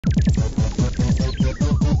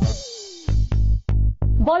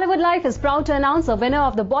Bollywood Life is proud to announce a winner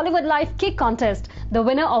of the Bollywood Life Kick contest, the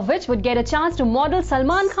winner of which would get a chance to model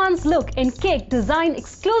Salman Khan's look in kick designed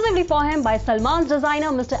exclusively for him by Salman's designer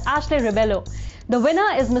Mr. Ashley Robelo. The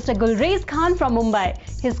winner is Mr. Gulrez Khan from Mumbai.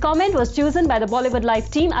 His comment was chosen by the Bollywood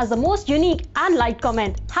Life team as the most unique and liked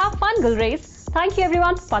comment. Have fun, Gulrez. Thank you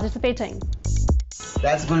everyone for participating.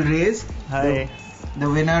 That's Gulrez. Hi. The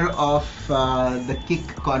winner of the kick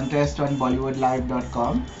contest on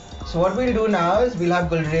BollywoodLive.com. So what we'll do now is we'll have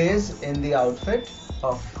Gulrez in the outfit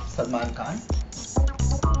of Salman Khan.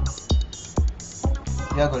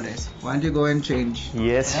 Yeah, Gulrez, why don't you go and change?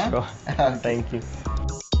 Yes, yeah? sure. Okay. Thank you.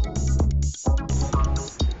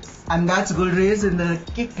 And that's Gulrez in the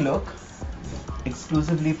kick look,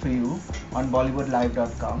 exclusively for you on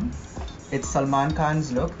BollywoodLive.com. It's Salman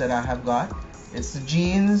Khan's look that I have got. It's the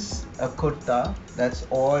jeans, a kurta. That's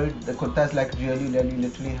all. The kurta is like really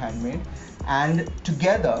literally handmade. And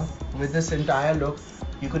together with this entire look,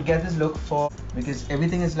 you could get this look for, because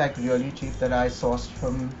everything is like really cheap that I sourced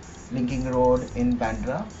from Linking Road in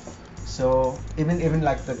Bandra. So even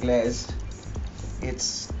like the glazed,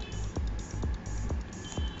 this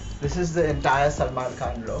is the entire Salman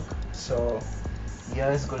Khan look. So here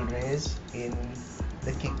is Gulrez in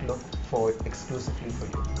the kick look for exclusively for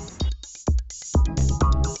you.